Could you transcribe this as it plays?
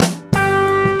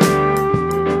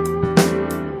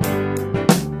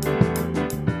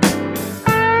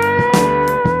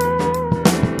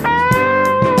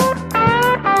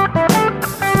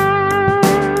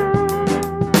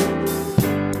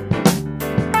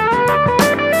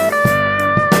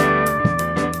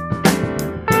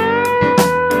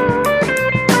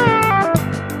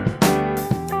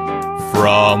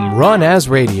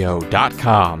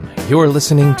runasradio.com. You're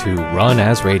listening to Run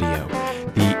As Radio,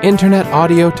 the internet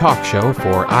audio talk show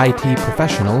for IT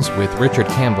professionals with Richard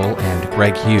Campbell and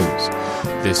Greg Hughes.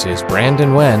 This is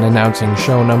Brandon Wen announcing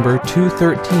show number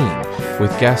 213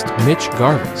 with guest Mitch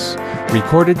Garvis,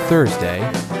 recorded Thursday,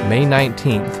 May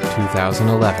 19th,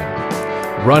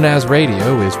 2011. Run As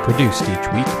Radio is produced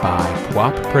each week by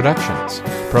PWOP Productions,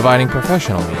 providing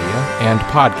professional media and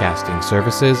podcasting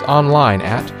services online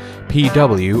at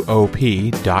pwop.com.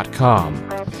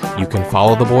 You can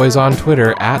follow the boys on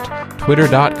Twitter at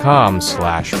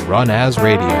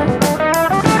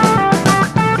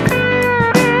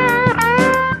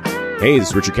twitter.com/runasradio. Hey, this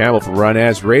is Richard Campbell from Run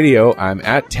As Radio. I'm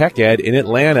at TechEd in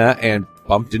Atlanta and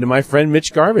bumped into my friend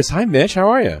Mitch Garvis. Hi, Mitch. How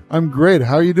are you? I'm great.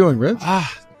 How are you doing, Rich?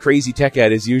 Crazy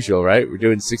TechEd as usual, right? We're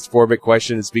doing 64-bit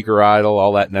question and speaker idle,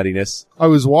 all that nuttiness. I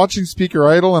was watching Speaker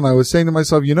Idle and I was saying to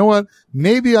myself, you know what?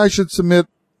 Maybe I should submit.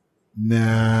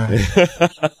 Nah.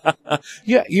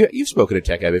 Yeah, you've spoken at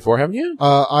TechEd before, haven't you?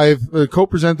 I've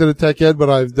co-presented at TechEd, but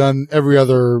I've done every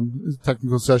other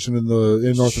technical session in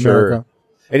North America.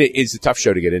 And it's a tough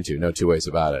show to get into, no two ways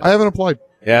about it. I haven't applied.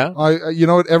 Yeah? You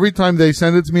know what? Every time they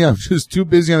send it to me, I'm just too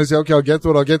busy and I say, okay, I'll get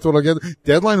to it.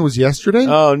 Deadline was yesterday.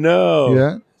 Oh, no.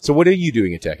 Yeah. So what are you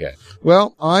doing at TechEd?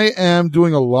 Well, I am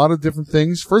doing a lot of different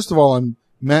things. First of all, I'm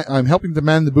helping to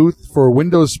man the booth for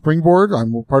Windows Springboard.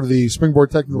 I'm part of the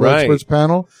Springboard Technical Experts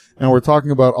panel, and we're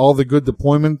talking about all the good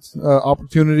deployment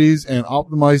opportunities and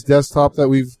optimized desktop that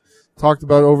we've talked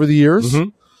about over the years. Mm-hmm.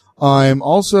 I'm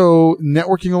also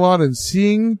networking a lot and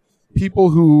seeing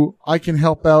people who I can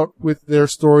help out with their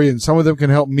story, and some of them can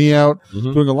help me out.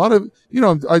 Mm-hmm. Doing a lot of,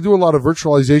 I do a lot of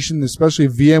virtualization, especially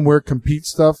VMware Compete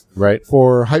stuff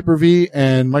for Hyper-V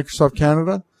and Microsoft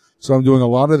Canada. So I'm doing a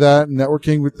lot of that,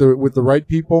 networking with the right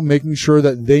people, making sure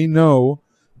that they know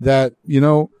that,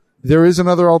 there is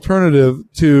another alternative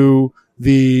to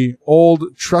the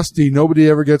old trusty nobody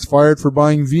ever gets fired for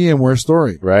buying VMware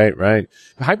story. Right.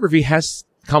 Hyper-V has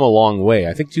come a long way.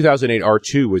 I think 2008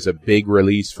 R2 was a big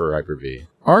release for Hyper-V.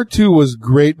 R2 was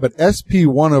great, but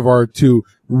SP1 of R2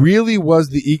 really was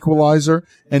the equalizer.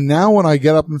 And now when I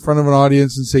get up in front of an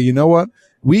audience and say, you know what?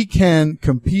 We can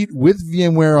compete with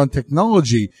VMware on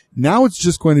technology. Now it's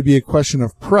just going to be a question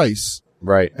of price.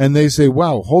 Right. And they say,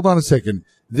 wow, hold on a second.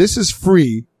 This is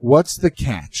free. What's the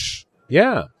catch?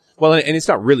 Yeah. Well, and it's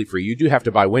not really free. You do have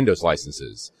to buy Windows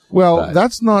licenses. Well,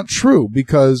 that's not true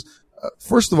because,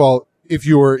 first of all, if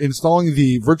you're installing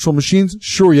the virtual machines,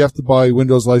 sure, you have to buy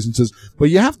Windows licenses, but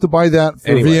you have to buy that for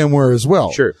VMware as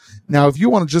well. Sure. Now, if you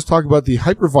want to just talk about the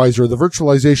hypervisor, the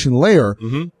virtualization layer,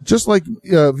 just like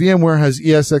VMware has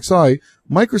ESXi,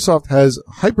 Microsoft has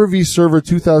Hyper-V Server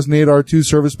 2008 R2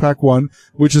 Service Pack 1,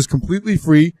 which is completely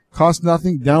free, costs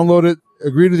nothing, download it,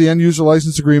 agree to the end-user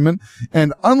license agreement,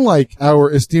 and unlike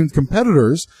our esteemed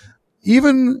competitors,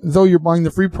 even though you're buying the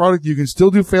free product, you can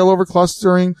still do failover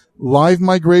clustering, live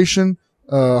migration,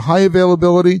 high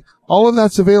availability. All of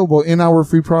that's available in our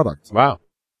free product. Wow.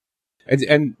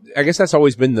 And I guess that's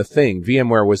always been the thing.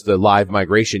 VMware was the live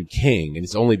migration king, and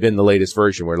it's only been the latest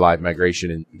version where live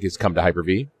migration has come to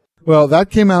Hyper-V. Well,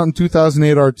 that came out in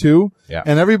 2008 R2. Yeah.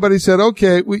 And everybody said,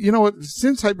 okay, you know what?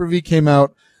 Since Hyper-V came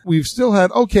out, we've still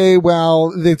had, okay,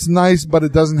 well, it's nice, but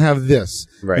it doesn't have this.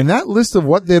 Right. And that list of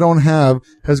what they don't have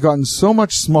has gotten so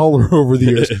much smaller over the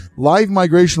years. Live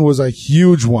migration was a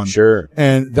huge one. Sure.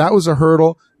 And that was a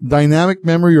hurdle. Dynamic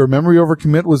memory or memory over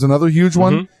commit was another huge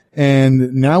one.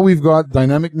 And now we've got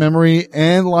dynamic memory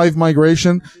and live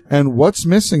migration. And what's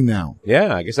missing now?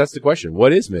 Yeah, I guess that's the question.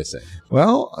 What is missing?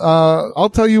 Well, I'll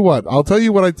tell you what. I'll tell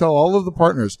you what I tell all of the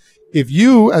partners. If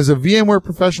you, as a VMware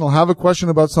professional, have a question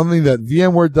about something that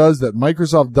VMware does that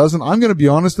Microsoft doesn't, I'm going to be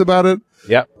honest about it.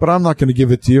 Yep. But I'm not going to give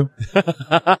it to you.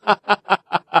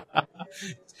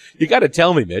 You got to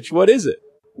tell me, Mitch. What is it?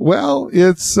 Well,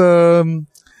 it's a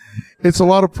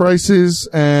lot of prices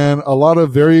and a lot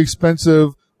of very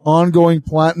expensive ongoing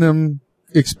platinum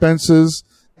expenses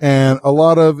and a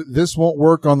lot of this won't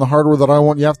work on the hardware that I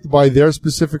want. You have to buy their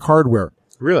specific hardware.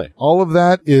 Really? All of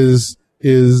that is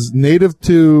native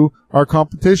to our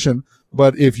competition.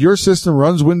 But if your system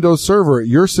runs Windows Server,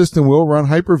 your system will run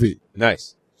Hyper-V.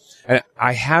 Nice. And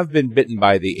I have been bitten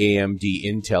by the AMD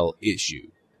Intel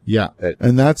issue. Yeah.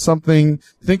 And that's something,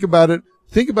 think about it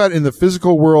in the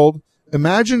physical world.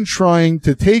 Imagine trying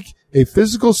to take a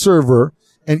physical server,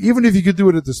 and even if you could do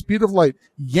it at the speed of light,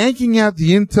 yanking out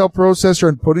the Intel processor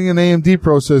and putting an AMD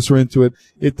processor into it,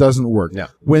 it doesn't work. No.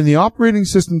 When the operating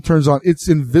system turns on, it's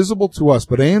invisible to us,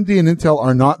 but AMD and Intel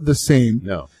are not the same.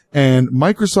 No. And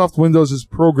Microsoft Windows is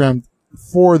programmed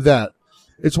for that.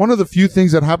 It's one of the few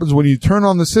things that happens when you turn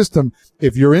on the system.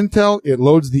 If you're Intel, it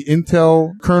loads the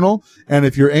Intel kernel. And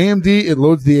if you're AMD, it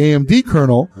loads the AMD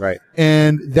kernel. Right.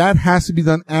 And that has to be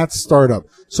done at startup.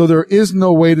 So there is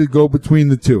no way to go between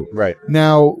the two. Right.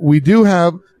 Now, we do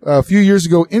have, a few years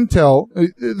ago, Intel,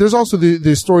 there's also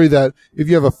the story that if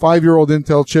you have a 5-year-old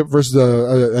Intel chip versus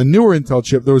a newer Intel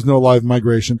chip, there was no live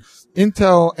migration.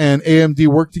 Intel and AMD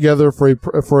worked together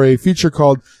for a feature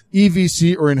called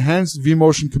EVC, or Enhanced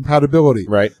vMotion Compatibility.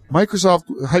 Right. Microsoft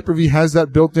Hyper-V has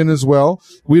that built in as well.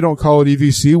 We don't call it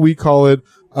EVC. We call it,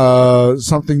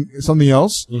 something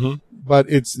else. Mm-hmm. But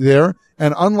it's there.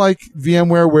 And unlike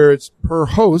VMware where it's per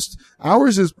host,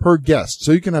 ours is per guest.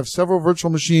 So you can have several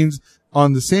virtual machines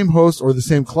on the same host or the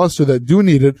same cluster that do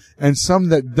need it, and some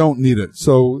that don't need it.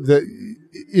 So that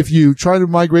if you try to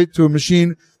migrate to a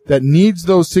machine that needs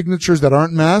those signatures that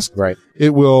aren't masked, right,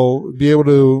 it will be able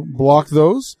to block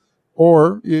those,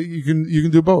 or you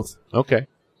can do both. Okay.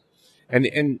 And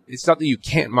it's not that you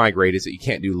can't migrate, it's that you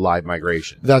can't do live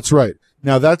migration. That's right.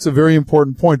 Now, that's a very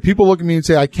important point. People look at me and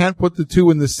say, I can't put the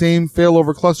two in the same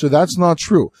failover cluster. That's not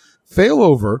true.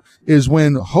 Failover is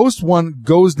when host 1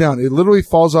 goes down. It literally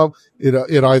falls off.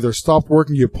 It either stopped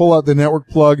working, you pull out the network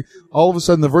plug, all of a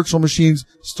sudden the virtual machines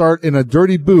start in a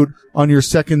dirty boot on your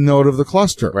second node of the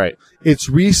cluster. Right. It's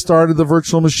restarted the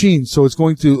virtual machine. So it's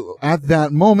going to, at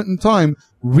that moment in time,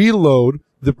 reload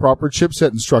the proper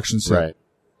chipset instruction set. Right.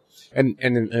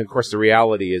 And of course the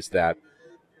reality is that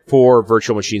for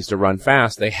virtual machines to run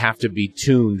fast, they have to be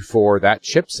tuned for that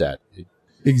chipset.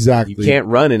 Exactly. You can't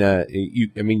run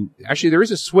actually there is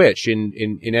a switch in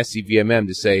SCVMM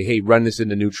to say, hey, run this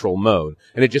into neutral mode,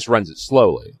 and it just runs it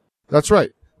slowly. That's right.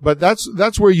 But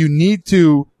that's where you need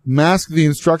to mask the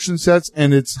instruction sets,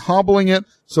 and it's hobbling it,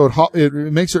 so it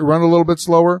makes it run a little bit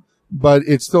slower, but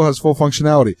it still has full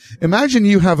functionality. Imagine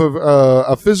you have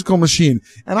a physical machine,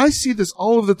 and I see this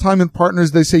all of the time in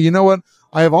partners. They say, you know what?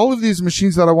 I have all of these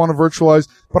machines that I want to virtualize,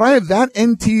 but I have that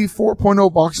NT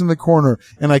 4.0 box in the corner,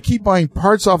 and I keep buying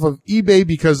parts off of eBay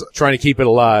because trying to keep it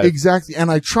alive. Exactly. And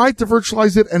I tried to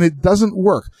virtualize it, and it doesn't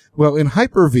work. Well, in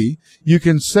Hyper-V, you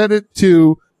can set it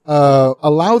to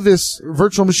allow this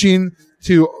virtual machine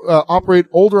to operate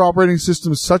older operating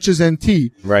systems such as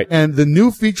NT. Right. And the new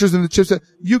features in the chipset,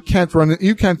 you can't run it.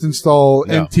 You can't install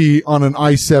NT on an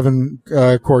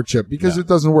i7 core chip because it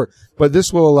doesn't work. But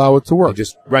this will allow it to work. It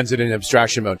just runs it in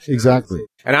abstraction mode. Exactly.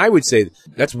 And I would say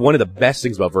that's one of the best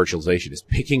things about virtualization is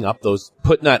putting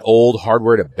that old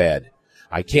hardware to bed.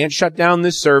 I can't shut down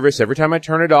this service. Every time I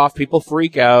turn it off, people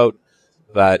freak out.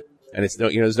 And it's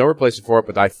there's no replacement for it,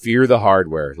 but I fear the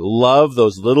hardware. Love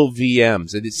those little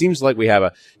VMs. And it seems like we have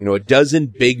a dozen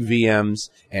big VMs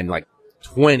and like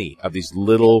 20 of these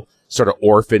little sort of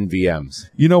orphan VMs.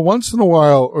 Once in a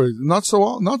while, or not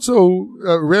so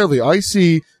rarely, I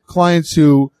see clients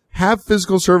who have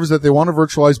physical servers that they want to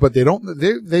virtualize, but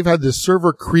they've had this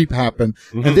server creep happen,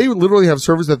 mm-hmm. and they literally have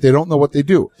servers that they don't know what they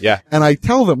do. Yeah. And I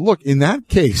tell them, look, in that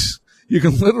case, you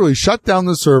can literally shut down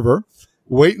the server,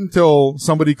 wait until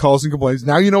somebody calls and complains.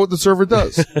 Now you know what the server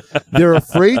does. They're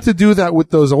afraid to do that with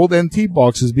those old NT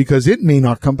boxes because it may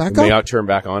not come back up. It may not turn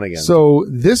back on again. So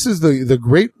this is the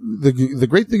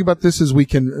great thing about this is we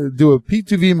can do a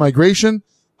P2V migration,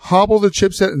 hobble the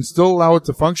chipset and still allow it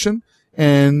to function,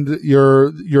 and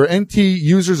your NT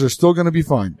users are still going to be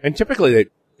fine. And typically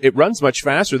it runs much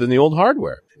faster than the old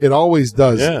hardware. It always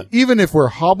does. Yeah. Even if we're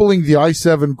hobbling the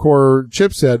i7 core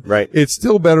chipset, right, it's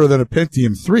still better than a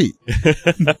Pentium 3.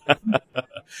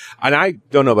 And I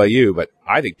don't know about you, but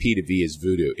I think P2V is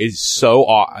voodoo. It's so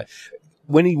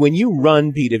when you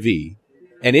run P2V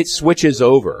and it switches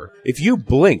over, if you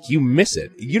blink, you miss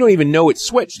it. You don't even know it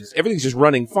switched. Everything's just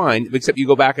running fine, except you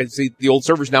go back and see the old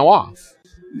server's now off.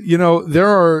 There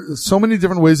are so many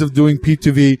different ways of doing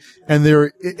P2V,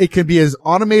 and it can be as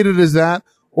automated as that,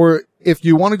 or if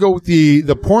you want to go with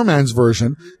the poor man's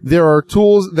version, there are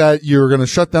tools that you're going to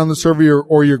shut down the server,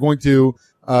 or you're going to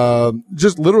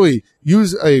just literally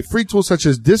use a free tool such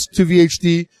as Disk to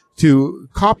VHD to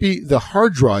copy the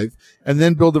hard drive and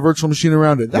then build a virtual machine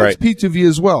around it. That's right. P2V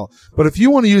as well. But if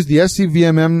you want to use the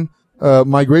SCVMM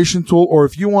migration tool, or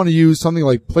if you want to use something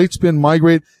like PlateSpin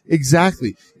Migrate,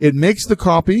 exactly. It makes the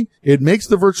copy, it makes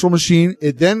the virtual machine,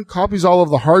 it then copies all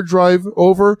of the hard drive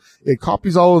over, it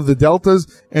copies all of the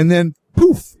deltas, and then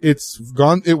poof, it's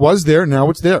gone. It was there,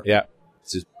 now it's there. Yeah.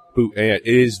 It's just it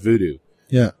is voodoo.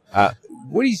 Yeah.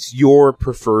 What is your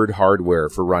preferred hardware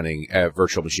for running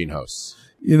virtual machine hosts?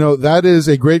 That is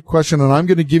a great question, and I'm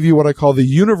going to give you what I call the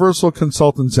universal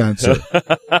consultant's answer.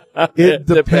 It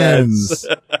depends.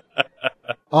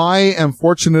 I am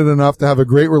fortunate enough to have a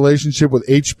great relationship with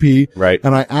HP. Right.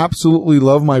 And I absolutely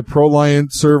love my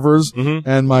ProLiant servers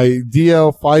and my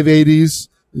DL580s.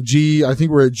 I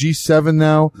think we're at G7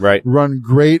 now. Right. Run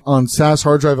great on SAS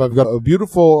hard drive. I've got a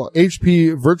beautiful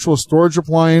HP virtual storage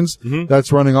appliance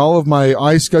that's running all of my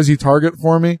iSCSI target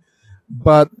for me.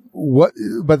 But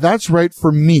that's right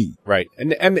for me. Right.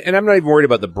 And I'm not even worried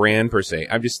about the brand per se.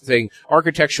 I'm just saying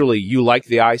architecturally, you like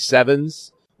the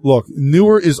i7s? Look,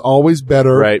 newer is always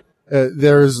better. Right.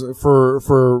 There's for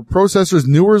processors,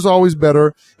 newer is always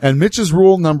better. And Mitch's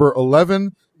rule number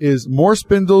 11 is more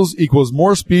spindles equals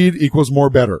more speed equals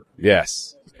more better.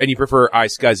 Yes. And you prefer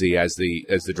iSCSI as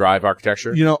the drive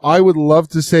architecture? You know, I would love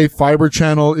to say fiber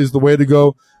channel is the way to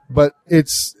go, but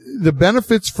it's the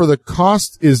benefits for the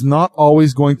cost is not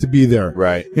always going to be there.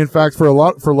 Right. In fact, for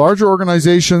larger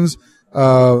organizations,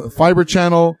 fiber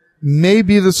channel may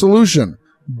be the solution,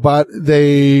 but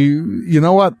you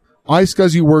know what?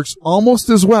 iSCSI works almost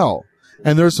as well.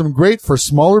 And there's some great for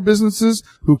smaller businesses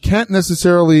who can't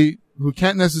necessarily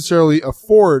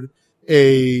afford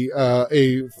a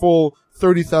full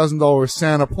 $30,000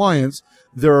 SAN appliance.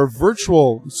 There are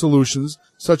virtual solutions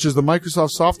such as the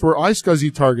Microsoft Software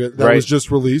iSCSI target that was just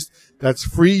released. That's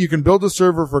free. You can build a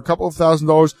server for a couple of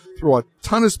 $1,000s, throw a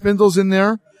ton of spindles in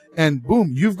there, and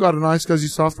boom, you've got an iSCSI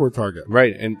software target.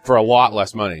 Right, and for a lot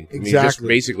less money. Exactly. I mean, just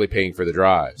basically paying for the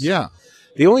drives. Yeah.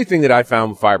 The only thing that I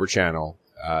found with Fiber Channel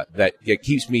that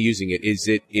keeps me using it is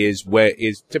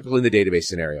typically in the database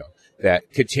scenario.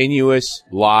 That continuous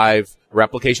live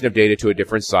replication of data to a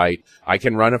different site. I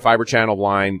can run a Fiber Channel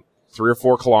line 3 or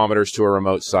 4 kilometers to a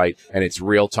remote site, and it's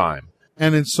real time.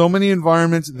 And in so many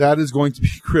environments, that is going to be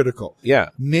critical. Yeah.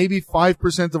 Maybe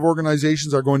 5% of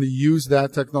organizations are going to use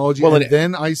that technology. Well, and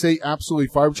then I say absolutely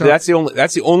Fiber Channel.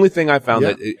 That's the only thing I found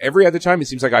that every other time it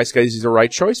seems like iSCSI is the right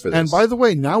choice for this. And by the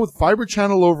way, now with Fiber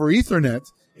Channel over Ethernet,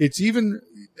 it's even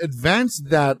advanced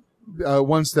that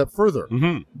one step further.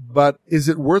 But is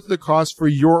it worth the cost for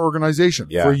your organization?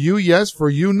 Yeah. For you, yes. For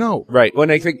you, no. Right. Well,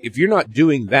 and I think if you're not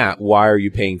doing that, why are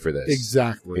you paying for this?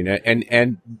 Exactly. You know,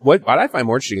 and what I find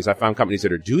more interesting is I found companies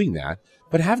that are doing that,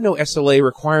 but have no SLA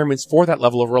requirements for that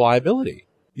level of reliability.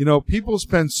 You know, people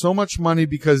spend so much money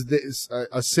because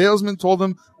a salesman told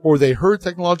them, or they heard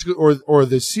technologically, or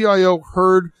the CIO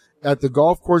heard at the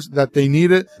golf course that they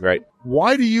need it. Right.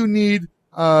 Why do you need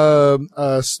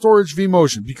storage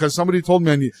vMotion? Because somebody told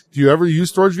me I need. Do you ever use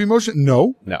storage vMotion?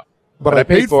 No. But I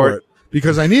paid for it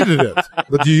because I needed it.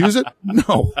 But do you use it?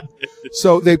 No.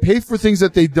 So they pay for things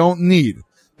that they don't need.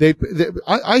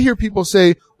 I hear people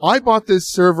say, I bought this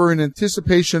server in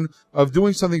anticipation of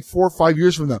doing something 4 or 5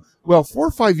 years from now. Well, 4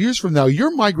 or 5 years from now,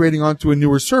 you're migrating onto a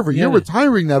newer server. Yeah. You're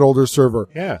retiring that older server.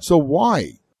 Yeah. So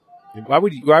why? Why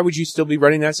would you still be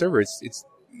running that server?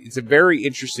 It's a very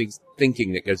interesting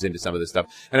thinking that goes into some of this stuff.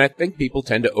 And I think people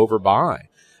tend to overbuy.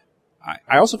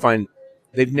 I also find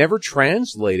they've never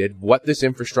translated what this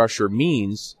infrastructure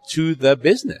means to the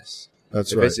business.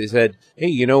 That's right. They said, hey,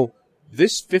 you know,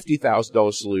 this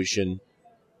 $50,000 solution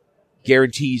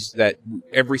guarantees that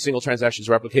every single transaction is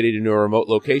replicated into a remote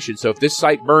location. So if this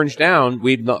site burns down,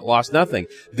 we've lost nothing.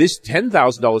 This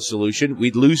 $10,000 solution,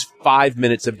 we'd lose 5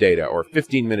 minutes of data or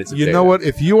 15 minutes of data. You know what?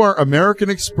 If you are American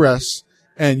Express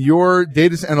and your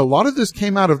data, and a lot of this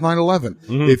came out of 9/11.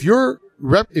 If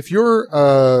your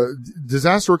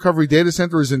disaster recovery data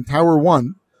center is in Tower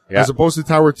 1 as opposed to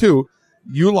Tower 2,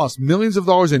 you lost millions of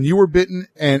dollars and you were bitten,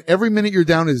 and every minute you're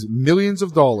down is millions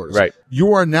of dollars. Right.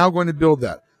 You are now going to build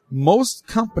that. Most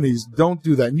companies don't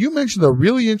do that. And you mentioned a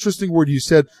really interesting word. You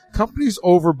said companies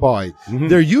overbuy.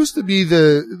 There used to be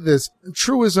this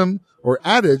truism or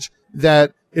adage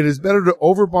that it is better to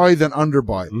overbuy than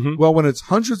underbuy. Well, when it's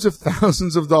hundreds of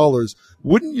thousands of dollars,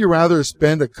 wouldn't you rather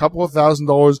spend a couple of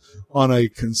 $1,000s on a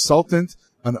consultant,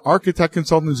 an architect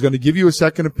consultant who's going to give you a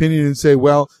second opinion and say,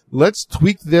 well, let's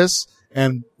tweak this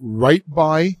and right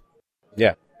by?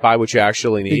 Yeah, buy what you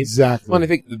actually need. Exactly. Well, and I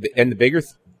think,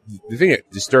 the thing that's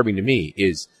disturbing to me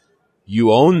is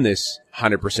you own this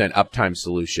 100% uptime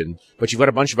solution, but you've got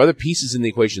a bunch of other pieces in the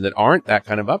equation that aren't that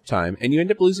kind of uptime, and you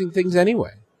end up losing things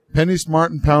anyway. Penny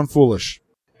smart and pound foolish.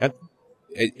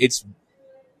 It's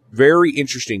very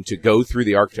interesting to go through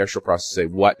the architectural process and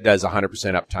say, what does 100%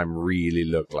 uptime really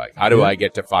look like? How do I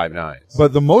get to 5 nines?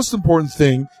 But the most important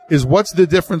thing is what's the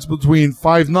difference between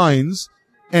 5 nines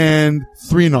and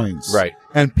 3 nines? Right.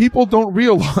 And people don't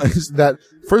realize that,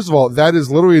 first of all, that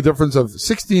is literally a difference of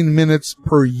 16 minutes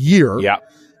per year. Yeah.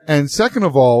 And second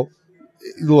of all,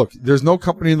 look, there's no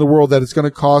company in the world that it's going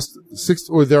to cost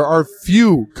or there are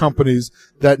few companies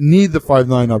that need the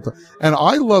 5.9 uptime. And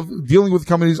I love dealing with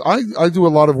companies. I do a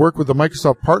lot of work with the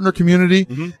Microsoft partner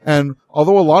community. And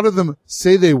although a lot of them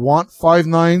say they want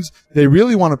 5.9s, they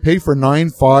really want to pay for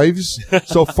 9.5s.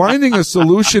 So finding a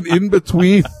solution in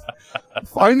between,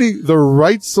 finding the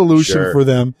right solution for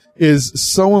them is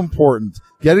so important.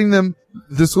 Getting them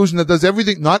the solution that does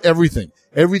everything, not everything,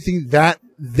 everything that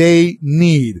they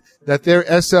need, that their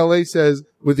SLA says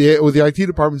with the IT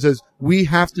department says, we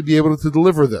have to be able to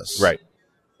deliver this. Right.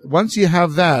 Once you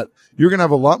have that, you're going to have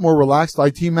a lot more relaxed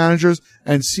IT managers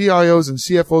and CIOs and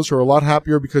CFOs who are a lot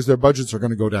happier because their budgets are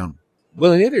going to go down.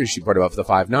 Well, and the other issue part about the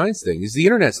 5.9s thing is the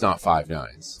internet's not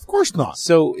 5.9s. Of course not.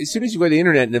 So as soon as you go to the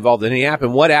internet and involved in any app,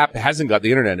 and what app hasn't got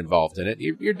the internet involved in it,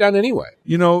 you're done anyway.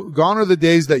 You know, gone are the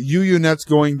days that UUNet's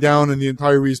going down and the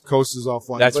entire East Coast is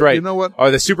offline. That's but right. You know what?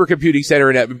 Or the supercomputing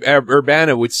center in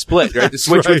Urbana would split, right? The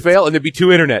switch would fail and there'd be two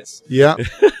internets. Yeah.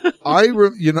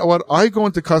 You know what? I go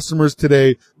into customers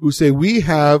today who say, we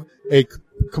have a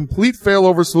complete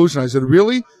failover solution. I said,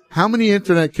 really? How many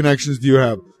internet connections do you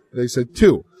have? They said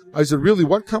 2. I said, really,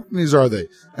 what companies are they?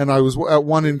 And I was at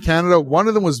one in Canada. One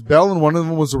of them was Bell and one of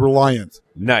them was Reliant.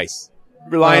 Nice.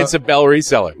 Reliance, a Bell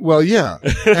reseller. Well, yeah.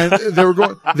 And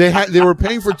they were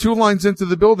paying for 2 lines into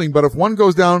the building, but if one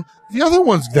goes down, the other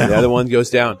one's down. The other one goes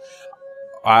down.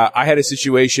 I had a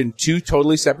situation, 2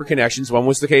 totally separate connections. One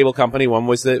was the cable company, one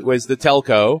was the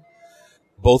telco.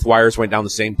 Both wires went down the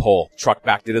same pole. Truck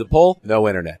backed into the pole, no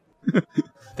internet.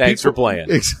 Thanks for playing.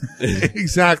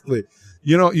 Exactly.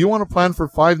 You know, you want to plan for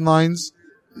 5.9s,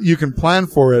 you can plan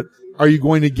for it. Are you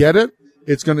going to get it?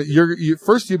 It's going to,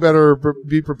 first you better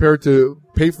be prepared to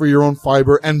pay for your own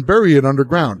fiber and bury it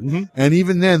underground. And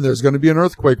even then, there's going to be an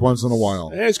earthquake once in a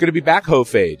while. There's going to be backhoe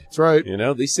fade. That's right. You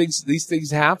know, these things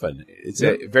happen. It's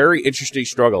a very interesting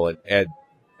struggle. And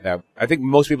I think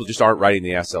most people just aren't writing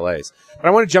the SLAs. But I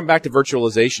want to jump back to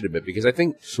virtualization a bit because I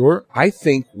think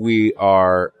we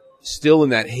are still in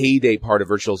that heyday part of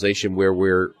virtualization where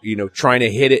we're, trying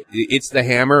to hit it. It's the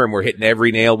hammer and we're hitting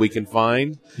every nail we can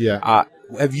find. Yeah.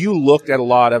 Have you looked at a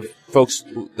lot of folks,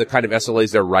 the kind of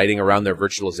SLAs they're writing around their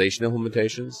virtualization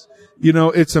implementations? You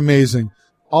know, it's amazing.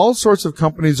 All sorts of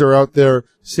companies are out there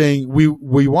saying, we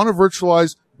want to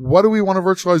virtualize. What do we want to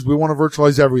virtualize? We want to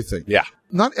virtualize everything. Yeah.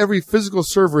 Not every physical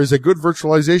server is a good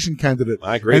virtualization candidate.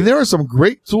 I agree. And there are some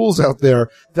great tools out there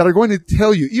that are going to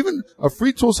tell you, even a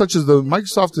free tool such as the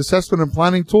Microsoft Assessment and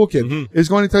Planning Toolkit is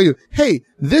going to tell you, hey,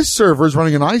 this server is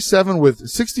running an i7 with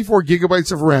 64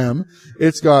 gigabytes of RAM.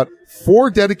 It's got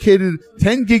 4 dedicated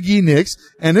 10 gig eNICs,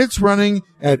 and it's running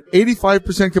at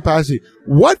 85% capacity.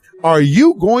 What are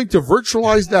you going to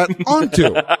virtualize that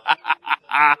onto?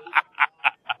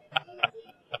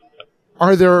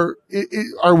 Are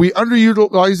we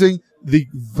underutilizing the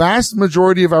vast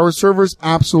majority of our servers?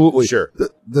 Absolutely. Sure.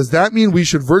 Does that mean we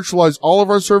should virtualize all of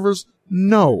our servers?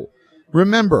 No.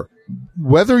 Remember,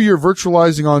 whether you're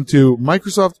virtualizing onto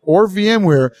Microsoft or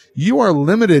VMware, you are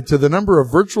limited to the number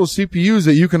of virtual CPUs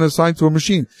that you can assign to a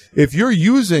machine. If you're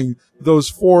using those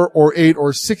 4 or 8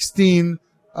 or 16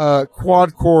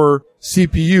 quad-core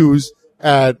CPUs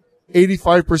at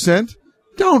 85%,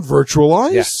 don't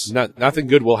virtualize. Yeah, nothing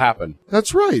good will happen.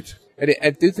 That's right. And I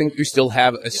do think you still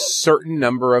have a certain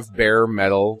number of bare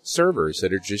metal servers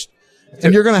that are just...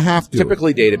 And you're going to have to.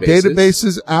 Typically databases.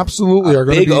 Databases absolutely are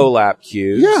going to be... Big OLAP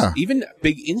queues. Yeah. Even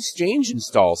big Exchange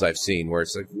installs I've seen where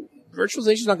it's like,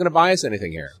 virtualization's not going to buy us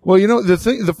anything here. Well,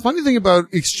 the funny thing about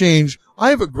Exchange, I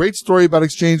have a great story about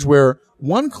Exchange where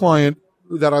one client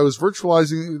that I was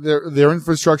virtualizing their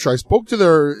infrastructure, I spoke to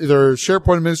their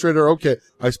SharePoint administrator, okay.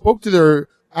 I spoke to their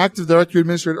Active Directory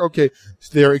administrator, okay.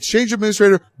 Their Exchange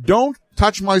administrator, don't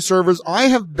touch my servers. I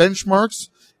have benchmarks,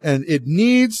 and it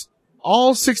needs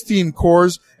all 16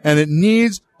 cores, and it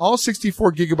needs all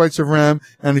 64 gigabytes of RAM,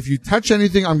 and if you touch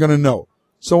anything, I'm going to know.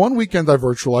 So one weekend I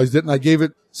virtualized it, and I gave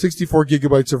it 64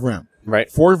 gigabytes of RAM.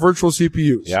 Right. 4 virtual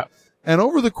CPUs. Yeah. And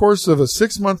over the course of a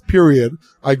 6-month period,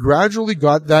 I gradually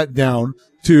got that down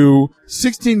to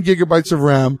 16 gigabytes of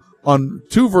RAM on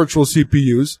 2 virtual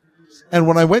CPUs. And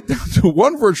when I went down to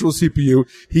 1 virtual CPU,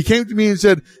 he came to me and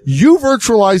said, you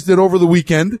virtualized it over the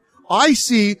weekend. I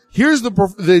see, here's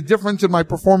the difference in my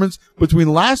performance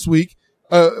between last week,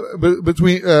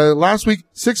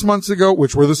 6 months ago,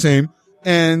 which were the same,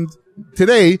 and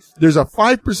today, there's a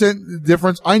 5%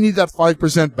 difference. I need that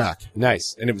 5% back.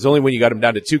 Nice. And it was only when you got them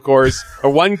down to 2 cores, or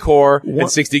 1 core, and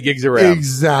 60 gigs of RAM.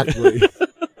 Exactly.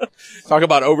 Talk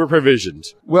about over-provisioned.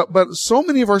 Well, but so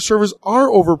many of our servers are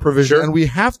over-provisioned, and we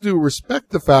have to respect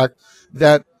the fact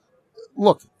that,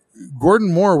 look,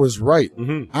 Gordon Moore was right.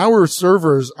 Our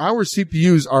servers, our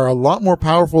CPUs are a lot more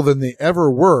powerful than they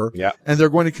ever were. Yeah. And they're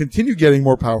going to continue getting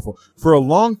more powerful. For a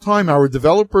long time, our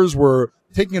developers were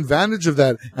taking advantage of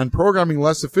that and programming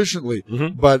less efficiently.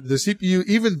 But the CPU,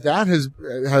 even that has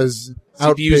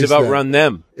CPUs have outrun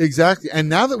them. Exactly. And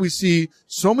now that we see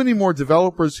so many more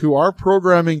developers who are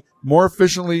programming more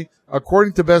efficiently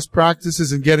according to best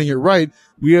practices and getting it right,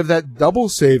 we have that double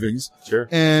savings. Sure.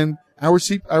 And our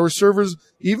servers,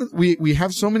 even we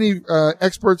have so many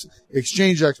experts,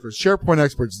 Exchange experts, SharePoint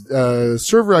experts,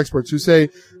 server experts who say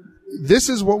this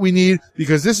is what we need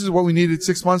because this is what we needed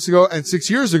 6 months ago and 6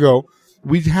 years ago.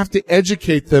 We have to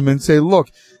educate them and say, look,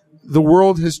 the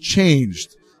world has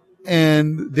changed,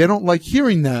 and they don't like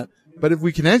hearing that. But if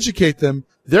we can educate them,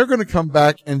 they're going to come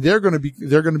back and they're going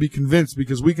to be convinced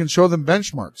because we can show them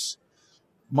benchmarks.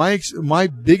 My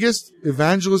biggest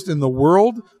evangelist in the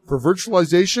world for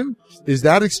virtualization is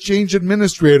that Exchange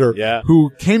administrator who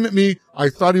came at me. I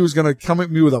thought he was going to come at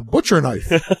me with a butcher knife.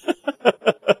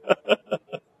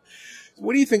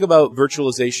 What do you think about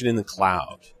virtualization in the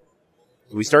cloud?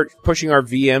 Do we start pushing our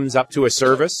VMs up to a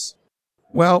service?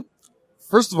 Well,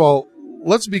 first of all,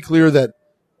 let's be clear that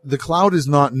the cloud is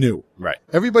not new. Right.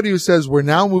 Everybody who says we're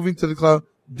now moving to the cloud,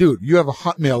 dude, you have a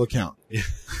Hotmail account.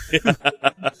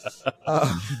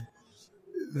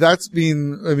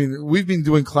 We've been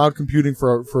doing cloud computing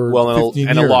for 15 years.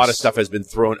 And a lot of stuff has been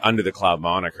thrown under the cloud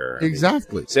moniker.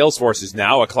 Exactly. Salesforce is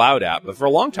now a cloud app, but for a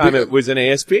long time it was an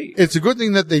ASP. It's a good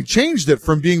thing that they changed it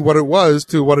from being what it was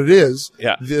to what it is.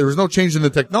 Yeah. There was no change in the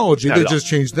technology. They just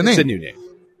changed the name. It's a new name.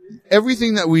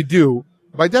 Everything that we do,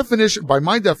 by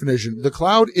my definition, the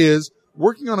cloud is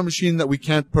working on a machine that we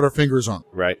can't put our fingers on.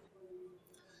 Right.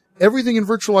 Everything in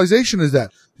virtualization is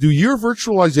that. Do your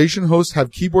virtualization hosts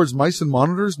have keyboards, mice, and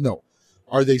monitors? No.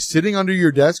 Are they sitting under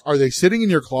your desk? Are they sitting in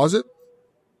your closet?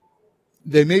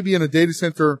 They may be in a data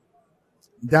center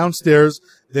downstairs.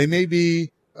 They may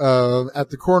be at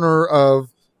the corner of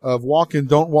walk and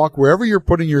don't walk. Wherever you're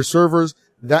putting your servers,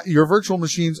 that your virtual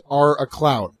machines are a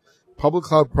cloud. Public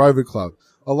cloud, private cloud.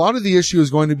 A lot of the issue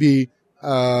is going to be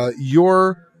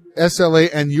your SLA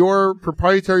and your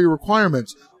proprietary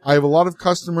requirements. I have a lot of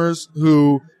customers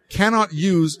who cannot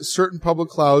use certain public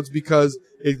clouds because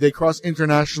they cross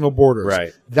international borders.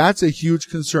 Right. That's a huge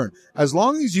concern. As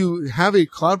long as you have a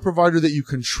cloud provider that you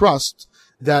can trust,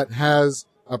 that has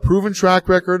a proven track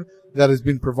record, that has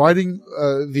been providing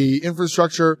the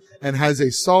infrastructure and has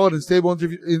a solid and stable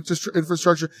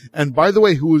infrastructure, and by the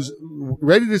way, who is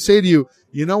ready to say to you,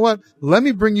 you know what? Let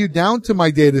me bring you down to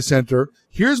my data center.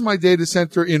 Here's my data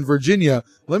center in Virginia.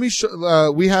 Let me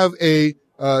show. We have a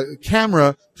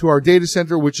camera to our data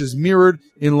center, which is mirrored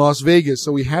in Las Vegas,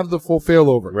 so we have the full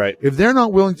failover. Right. If they're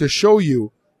not willing to show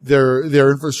you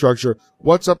their infrastructure,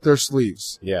 what's up their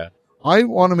sleeves? Yeah. I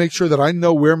want to make sure that I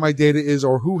know where my data is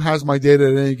or who has my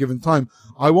data at any given time.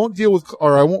 I won't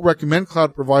recommend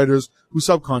cloud providers who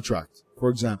subcontract, for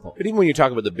example. But even when you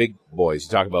talk about the big boys, you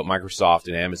talk about Microsoft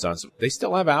and Amazon, they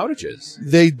still have outages.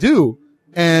 They do.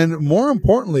 And more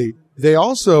importantly, they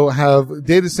also have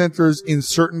data centers in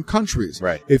certain countries.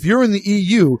 Right. If you're in the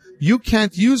EU, you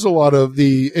can't use a lot of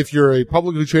if you're a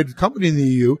publicly traded company in the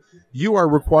EU, you are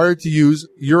required to use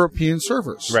European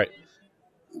servers. Right.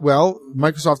 Well,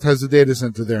 Microsoft has a data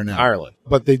center there now. Ireland.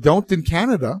 But they don't in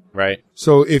Canada. Right.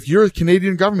 So if you're a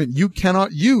Canadian government, you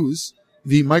cannot use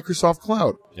the Microsoft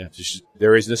cloud. Yeah.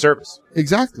 There isn't a service.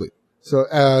 Exactly.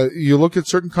 So you look at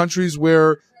certain countries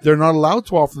where they're not allowed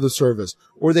to offer the service,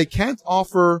 or they can't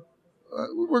offer.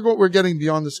 We're getting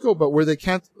beyond the scope, but where they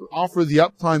can't offer the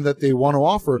uptime that they want to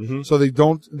offer, so they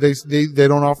don't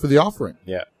offer the offering.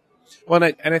 Yeah. Well,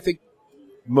 and I think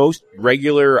most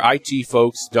regular IT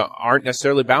folks aren't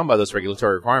necessarily bound by those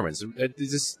regulatory requirements.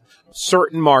 It's just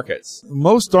certain markets.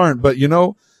 Most aren't, but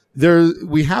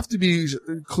we have to be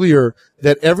clear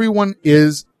that everyone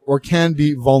is or can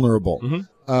be vulnerable.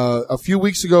 A few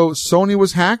weeks ago, Sony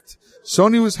was hacked.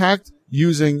 Sony was hacked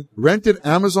using rented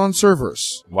Amazon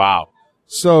servers. Wow.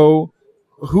 So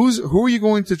who are you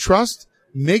going to trust?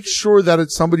 Make sure that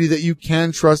it's somebody that you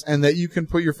can trust and that you can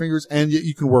put your fingers and yet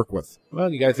you can work with.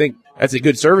 Well, you got to think that's a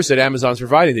good service that Amazon's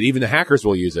providing, that even the hackers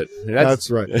will use it.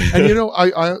 That's right.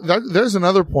 And there's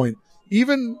another point.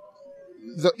 Even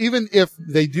if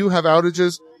they do have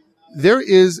outages, there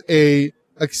is a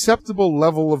acceptable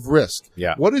level of risk.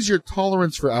 Yeah. What is your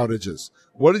tolerance for outages?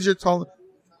 What is your tolerance?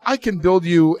 I can build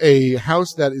you a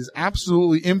house that is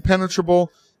absolutely impenetrable.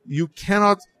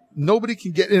 Nobody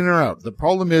can get in or out. The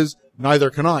problem is neither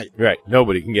can I. Right.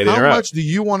 Nobody can get in or out. How much do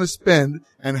you want to spend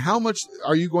and how much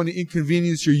are you going to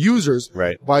inconvenience your users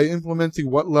by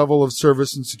implementing what level of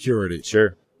service and security?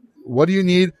 Sure. What do you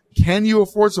need? Can you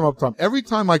afford some uptime? Every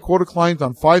time I quote a client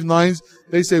on 5 nines,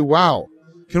 they say, wow,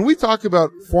 can we talk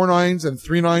about 4 nines and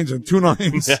 3 nines and 2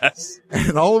 nines? Yes.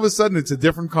 And all of a sudden, it's a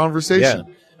different conversation.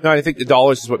 Yeah. No, I think the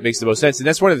dollars is what makes the most sense. And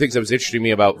that's one of the things that was interesting to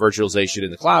me about virtualization in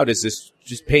the cloud is this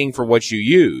just paying for what you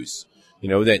use,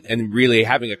 that, and really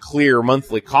having a clear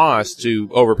monthly cost to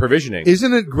over provisioning.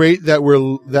 Isn't it great that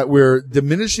we're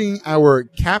diminishing our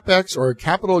CapEx or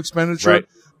capital expenditure Right.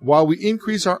 while we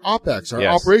increase our OpEx, our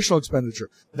Yes. operational expenditure?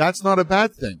 That's not a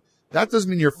bad thing. That doesn't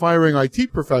mean you're firing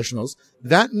IT professionals.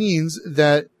 That means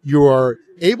that you are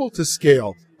able to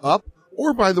scale up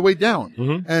or, by the way, down.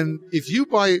 Mm-hmm. And if you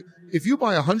buy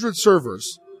 100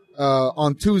 servers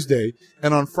on Tuesday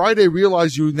and on Friday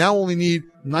realize you now only need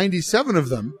 97 of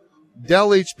them, Dell,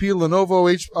 HP, Lenovo,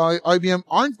 IBM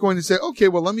aren't going to say, okay,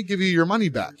 well, let me give you your money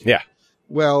back. Yeah.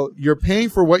 Well, you're paying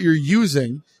for what you're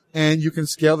using, and you can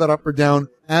scale that up or down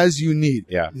as you need.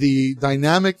 Yeah. The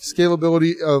dynamic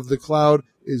scalability of the cloud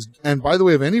is, and by the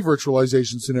way, of any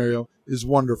virtualization scenario, is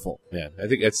wonderful. Yeah. I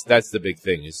think that's the big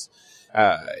thing is,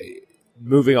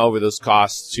 moving over those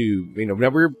costs to, now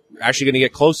we're actually going to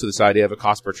get close to this idea of a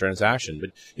cost per transaction.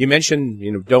 But you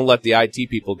mentioned, don't let the IT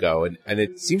people go. And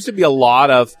it seems to be a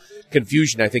lot of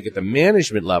confusion, I think, at the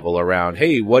management level around,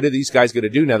 hey, what are these guys going to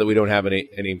do now that we don't have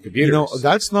any computers?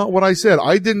 That's not what I said.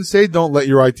 I didn't say don't let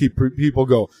your IT people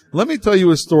go. Let me tell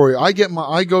you a story.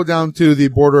 I go down to the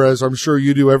border, as I'm sure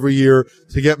you do every year,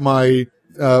 to get my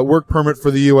work permit for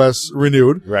the U.S.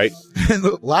 renewed. Right.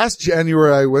 And last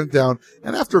January, I went down,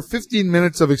 and after 15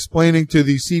 minutes of explaining to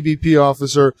the CBP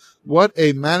officer what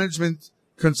a management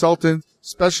consultant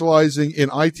specializing in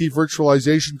IT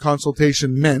virtualization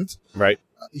consultation meant, Right.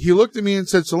 he looked at me and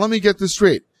said, so let me get this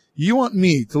straight. You want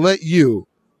me to let you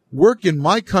work in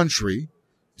my country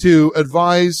to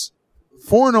advise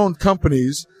foreign-owned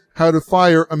companies how to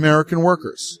fire American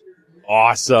workers?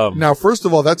 Awesome. Now, first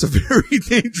of all, that's a very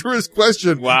dangerous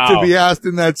question to be asked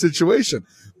in that situation.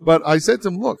 But I said to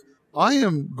him, look, I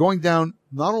am going down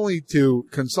not only to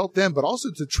consult them, but also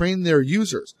to train their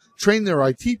users, train their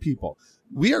IT people.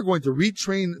 We are going to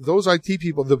retrain those IT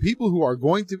people. The people who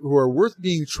are worth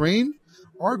being trained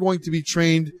are going to be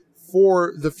trained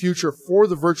for the future, for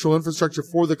the virtual infrastructure,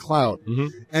 for the cloud. Mm-hmm.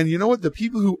 And you know what? The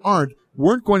people who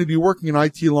weren't going to be working in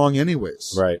IT long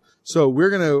anyways. Right. So we're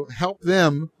going to help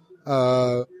them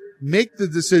make the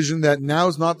decision that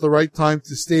now's not the right time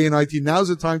to stay in IT. Now's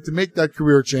the time to make that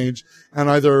career change and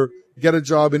either get a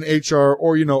job in HR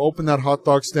or, open that hot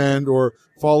dog stand or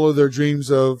follow their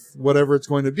dreams of whatever it's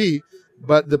going to be.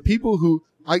 But the people who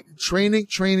training,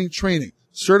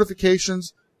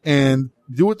 certifications, and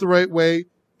do it the right way,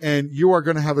 and you are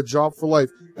going to have a job for life.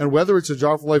 And whether it's a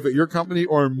job for life at your company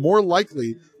or more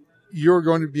likely, you're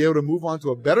going to be able to move on to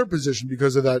a better position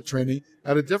because of that training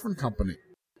at a different company.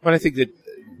 But I think that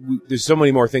there's so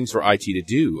many more things for IT to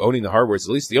do. Owning the hardware is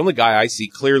at least the only guy I see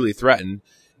clearly threatened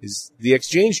is the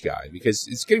Exchange guy, because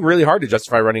it's getting really hard to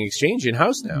justify running Exchange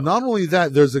in-house now. Not only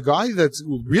that, there's a guy that's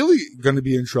really going to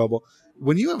be in trouble.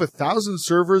 When you have 1,000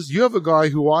 servers, you have a guy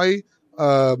who I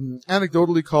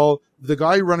anecdotally call the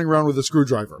guy running around with a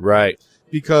screwdriver. Right.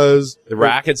 Because the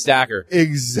rack and stacker.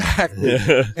 Exactly.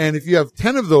 And if you have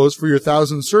 10 of those for your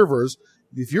 1,000 servers,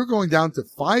 if you're going down to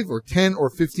 5 or 10 or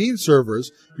 15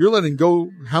 servers, you're letting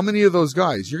go how many of those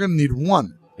guys? You're going to need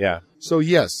one. Yeah. So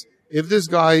yes, if this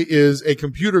guy is a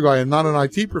computer guy and not an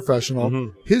IT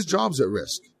professional, his job's at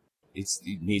risk. It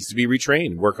needs to be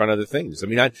retrained, work on other things. I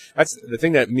mean, that's the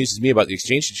thing that amuses me about the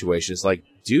Exchange situation. Is like,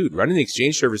 dude, running the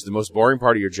Exchange server is the most boring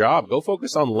part of your job. Go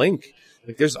focus on Link.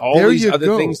 Like, there's all these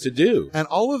other things to do. And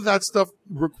all of that stuff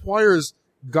requires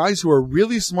guys who are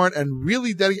really smart and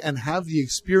really dedicated and have the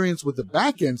experience with the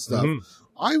back end stuff.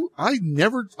 I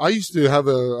used to have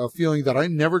a feeling that I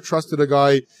never trusted a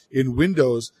guy in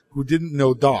Windows who didn't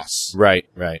know DOS. Right,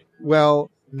 right.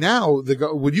 Well, now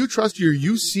would you trust your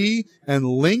UC and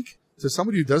Link to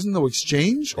somebody who doesn't know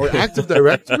Exchange or Active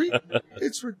Directory?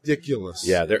 It's ridiculous.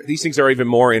 Yeah, these things are even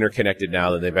more interconnected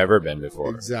now than they've ever been before.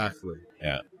 Exactly.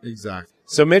 Yeah. Exactly.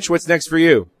 So, Mitch, what's next for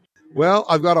you? Well,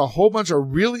 I've got a whole bunch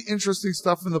of really interesting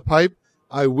stuff in the pipe.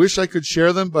 I wish I could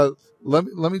share them, but let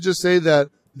me just say that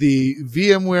the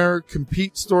VMware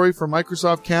Compete story for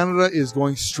Microsoft Canada is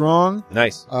going strong.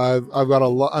 Nice. I've got a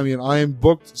lot. I mean, I am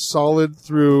booked solid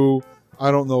through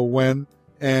I don't know when,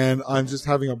 and I'm just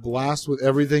having a blast with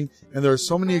everything. And there are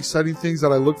so many exciting things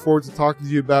that I look forward to talking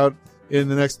to you about in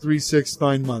the next 3, 6,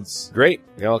 9 months. Great.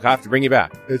 I'll have to bring you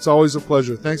back. It's always a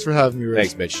pleasure. Thanks for having me, Rich.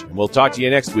 Thanks, Mitch. And we'll talk to you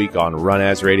next week on Run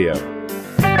As Radio.